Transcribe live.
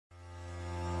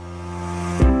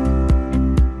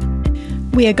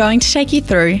We are going to take you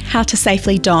through how to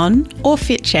safely don or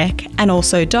fit check and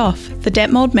also doff the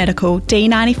Detmold Medical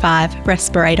D95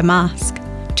 Respirator mask.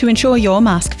 To ensure your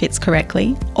mask fits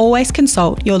correctly, always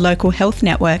consult your local health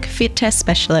network fit test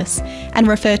specialist and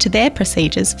refer to their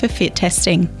procedures for fit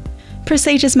testing.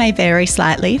 Procedures may vary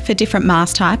slightly for different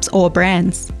mask types or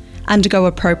brands. Undergo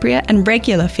appropriate and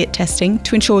regular fit testing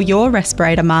to ensure your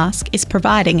respirator mask is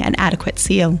providing an adequate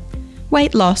seal.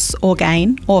 Weight loss or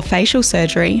gain or facial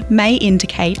surgery may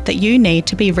indicate that you need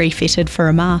to be refitted for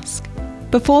a mask.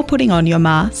 Before putting on your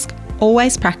mask,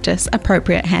 always practice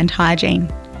appropriate hand hygiene.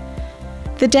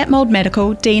 The Detmold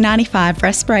Medical D95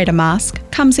 Respirator mask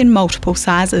comes in multiple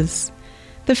sizes.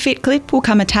 The FitClip will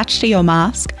come attached to your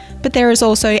mask, but there is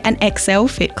also an XL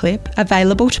FitClip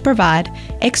available to provide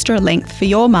extra length for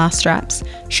your mask straps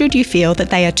should you feel that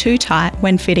they are too tight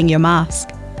when fitting your mask.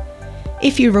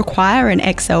 If you require an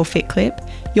XL fit clip,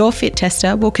 your fit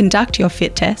tester will conduct your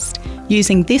fit test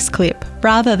using this clip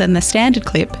rather than the standard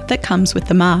clip that comes with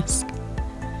the mask.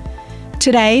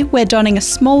 Today, we're donning a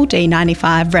small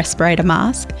D95 respirator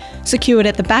mask secured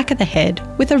at the back of the head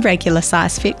with a regular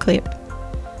size fit clip.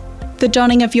 The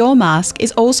donning of your mask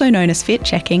is also known as fit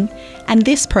checking, and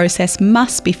this process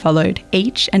must be followed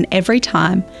each and every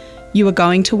time you are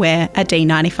going to wear a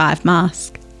D95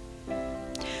 mask.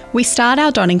 We start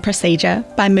our donning procedure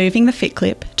by moving the fit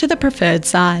clip to the preferred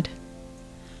side.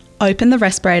 Open the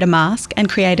respirator mask and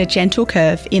create a gentle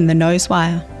curve in the nose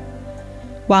wire.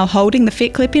 While holding the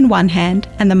fit clip in one hand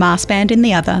and the mask band in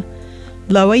the other,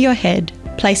 lower your head,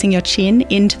 placing your chin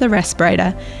into the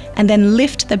respirator, and then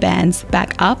lift the bands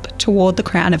back up toward the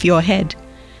crown of your head,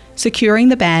 securing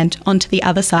the band onto the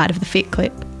other side of the fit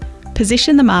clip.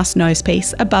 Position the mask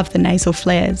nosepiece above the nasal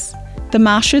flares. The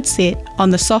mask should sit on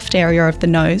the soft area of the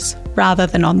nose rather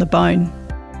than on the bone.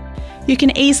 You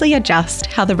can easily adjust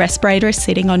how the respirator is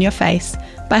sitting on your face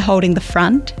by holding the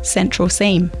front central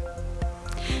seam.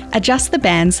 Adjust the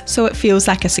bands so it feels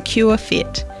like a secure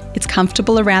fit. It's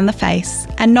comfortable around the face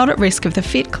and not at risk of the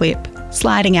fit clip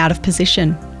sliding out of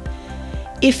position.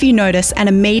 If you notice an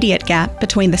immediate gap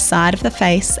between the side of the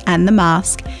face and the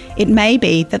mask, it may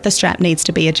be that the strap needs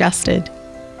to be adjusted.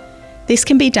 This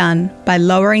can be done by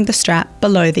lowering the strap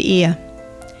below the ear.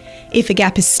 If a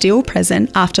gap is still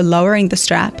present after lowering the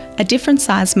strap, a different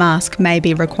size mask may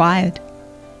be required.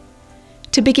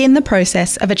 To begin the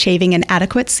process of achieving an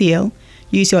adequate seal,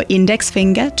 use your index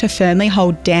finger to firmly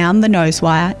hold down the nose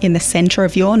wire in the centre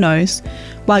of your nose,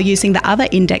 while using the other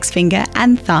index finger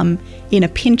and thumb in a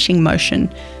pinching motion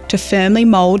to firmly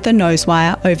mould the nose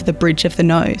wire over the bridge of the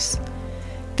nose.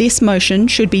 This motion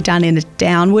should be done in a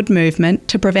downward movement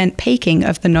to prevent peaking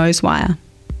of the nose wire.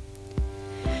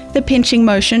 The pinching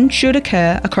motion should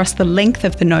occur across the length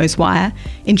of the nose wire,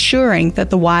 ensuring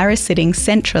that the wire is sitting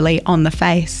centrally on the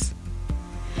face.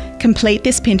 Complete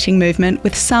this pinching movement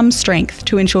with some strength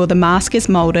to ensure the mask is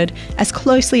moulded as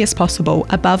closely as possible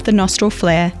above the nostril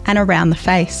flare and around the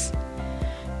face.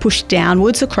 Push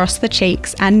downwards across the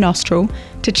cheeks and nostril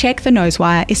to check the nose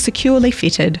wire is securely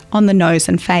fitted on the nose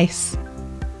and face.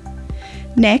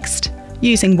 Next,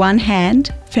 using one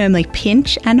hand, firmly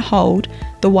pinch and hold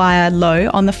the wire low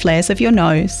on the flares of your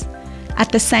nose.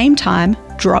 At the same time,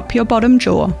 drop your bottom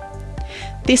jaw.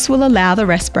 This will allow the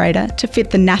respirator to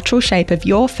fit the natural shape of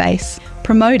your face,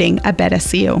 promoting a better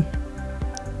seal.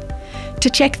 To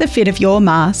check the fit of your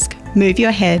mask, move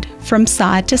your head from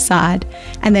side to side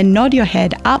and then nod your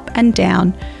head up and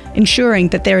down, ensuring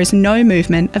that there is no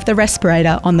movement of the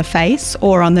respirator on the face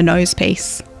or on the nose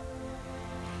piece.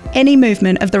 Any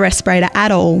movement of the respirator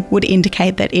at all would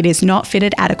indicate that it is not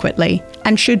fitted adequately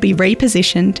and should be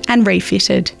repositioned and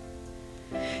refitted.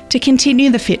 To continue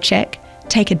the fit check,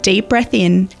 take a deep breath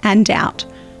in and out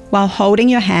while holding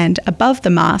your hand above the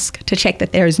mask to check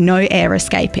that there is no air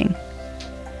escaping.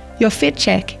 Your fit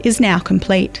check is now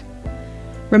complete.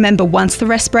 Remember, once the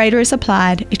respirator is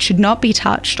applied, it should not be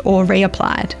touched or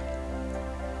reapplied.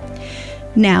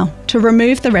 Now, to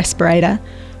remove the respirator,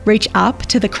 reach up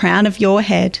to the crown of your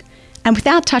head and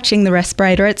without touching the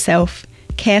respirator itself,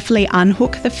 carefully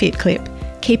unhook the fit clip,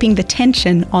 keeping the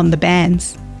tension on the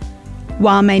bands.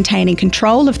 While maintaining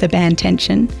control of the band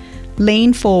tension,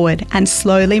 lean forward and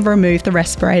slowly remove the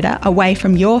respirator away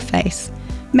from your face,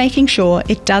 making sure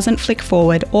it doesn't flick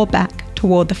forward or back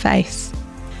toward the face.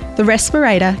 The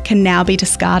respirator can now be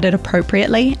discarded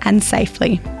appropriately and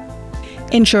safely.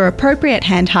 Ensure appropriate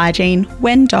hand hygiene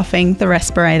when doffing the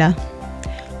respirator.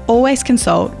 Always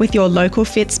consult with your local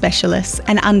fit specialists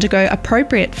and undergo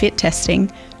appropriate fit testing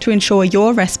to ensure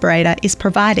your respirator is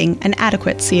providing an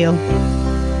adequate seal.